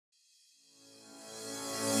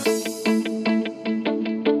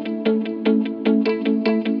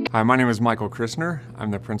Hi, my name is Michael Christner.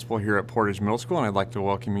 I'm the principal here at Portage Middle School, and I'd like to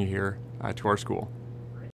welcome you here to our school.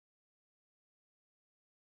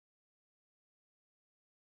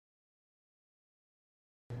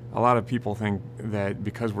 A lot of people think that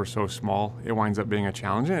because we're so small, it winds up being a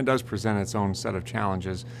challenge, and it does present its own set of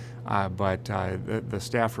challenges, but the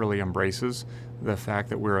staff really embraces the fact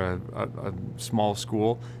that we're a small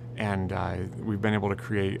school, and we've been able to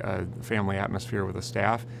create a family atmosphere with the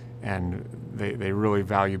staff, and they really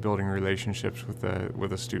value building relationships with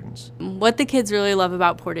the students. What the kids really love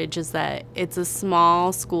about Portage is that it's a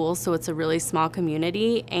small school, so it's a really small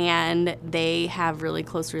community, and they have really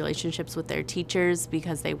close relationships with their teachers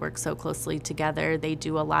because they work so closely together. They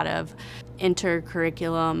do a lot of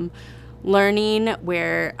intercurriculum learning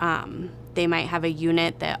where they might have a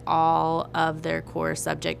unit that all of their core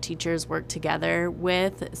subject teachers work together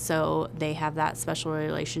with, so they have that special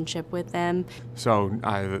relationship with them. So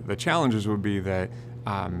the challenges would be that,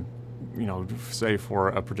 say for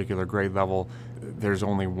a particular grade level, there's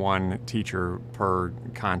only one teacher per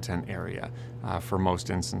content area for most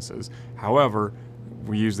instances. However,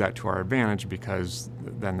 we use that to our advantage because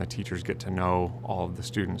then the teachers get to know all of the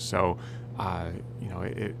students. So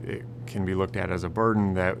it can be looked at as a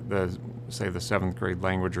burden that say the 7th grade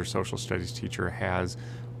language or social studies teacher has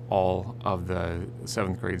all of the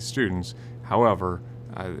 7th grade students. However,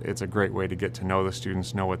 it's a great way to get to know the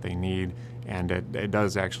students, know what they need, and it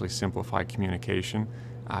does actually simplify communication,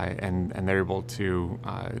 and they're able to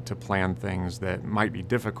plan things that might be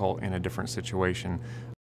difficult in a different situation.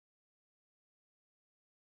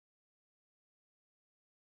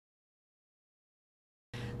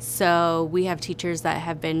 So we have teachers that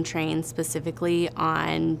have been trained specifically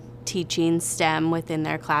on teaching STEM within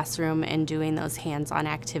their classroom and doing those hands-on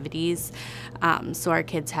activities. So our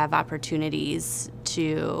kids have opportunities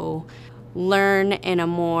to learn in a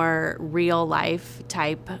more real-life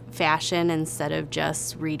type fashion instead of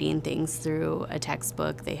just reading things through a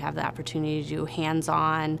textbook. They have the opportunity to do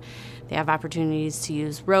hands-on. They have opportunities to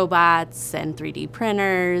use robots and 3D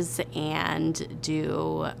printers and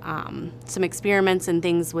do some experiments and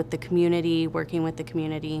things with the community, working with the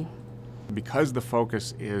community. Because the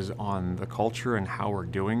focus is on the culture and how we're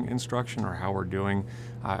doing instruction or how we're doing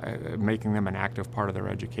making them an active part of their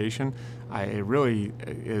education, it really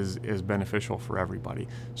is beneficial for everybody.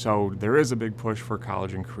 So there is a big push for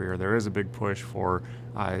college and career. There is a big push for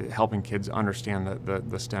helping kids understand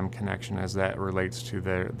the STEM connection as that relates to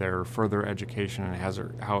their further education and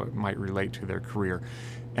how it might relate to their career.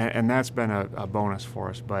 And that's been a bonus for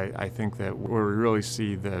us, but I think that where we really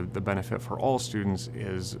see the benefit for all students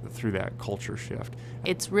is through that culture shift.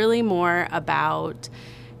 It's really more about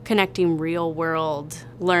connecting real-world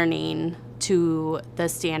learning to the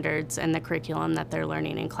standards and the curriculum that they're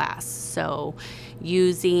learning in class. So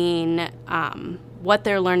using what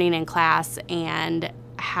they're learning in class and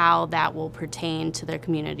how that will pertain to their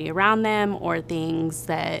community around them or things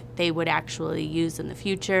that they would actually use in the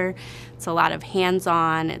future. It's a lot of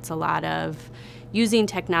hands-on, it's a lot of using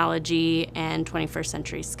technology and 21st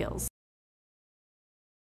century skills.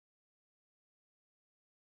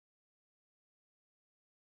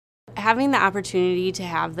 Having the opportunity to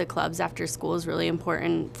have the clubs after school is really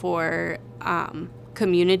important for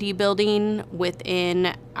community building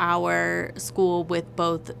within our school with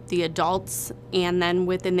both the adults and then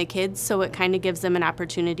within the kids. So it kind of gives them an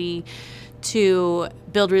opportunity to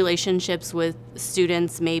build relationships with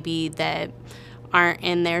students maybe that aren't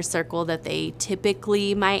in their circle that they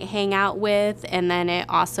typically might hang out with, and then it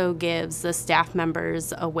also gives the staff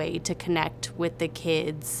members a way to connect with the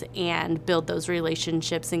kids and build those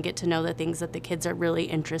relationships and get to know the things that the kids are really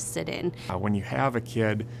interested in. When you have a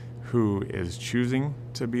kid who is choosing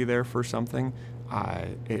to be there for something,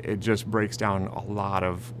 it just breaks down a lot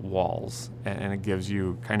of walls, and it gives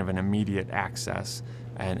you kind of an immediate access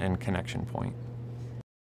and connection point.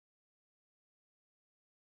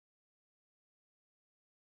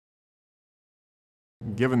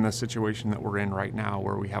 Given the situation that we're in right now,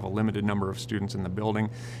 where we have a limited number of students in the building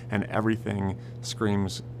and everything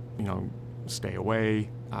screams, stay away,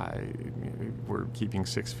 we're keeping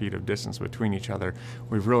 6 feet of distance between each other,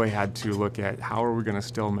 we've really had to look at how are we going to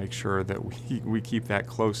still make sure that we keep that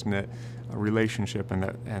close-knit relationship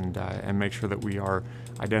and make sure that we are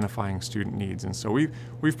identifying student needs. And so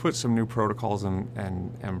we've put some new protocols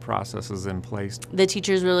and processes in place. The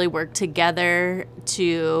teachers really work together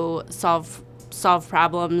to solve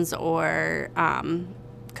problems or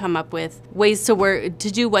come up with ways to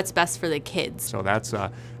do what's best for the kids. So that's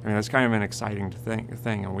I mean, that's kind of an exciting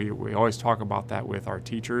thing, and we always talk about that with our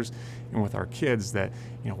teachers and with our kids, that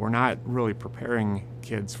we're not really preparing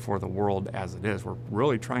kids for the world as it is. We're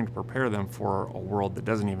really trying to prepare them for a world that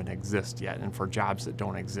doesn't even exist yet, and for jobs that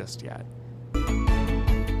don't exist yet.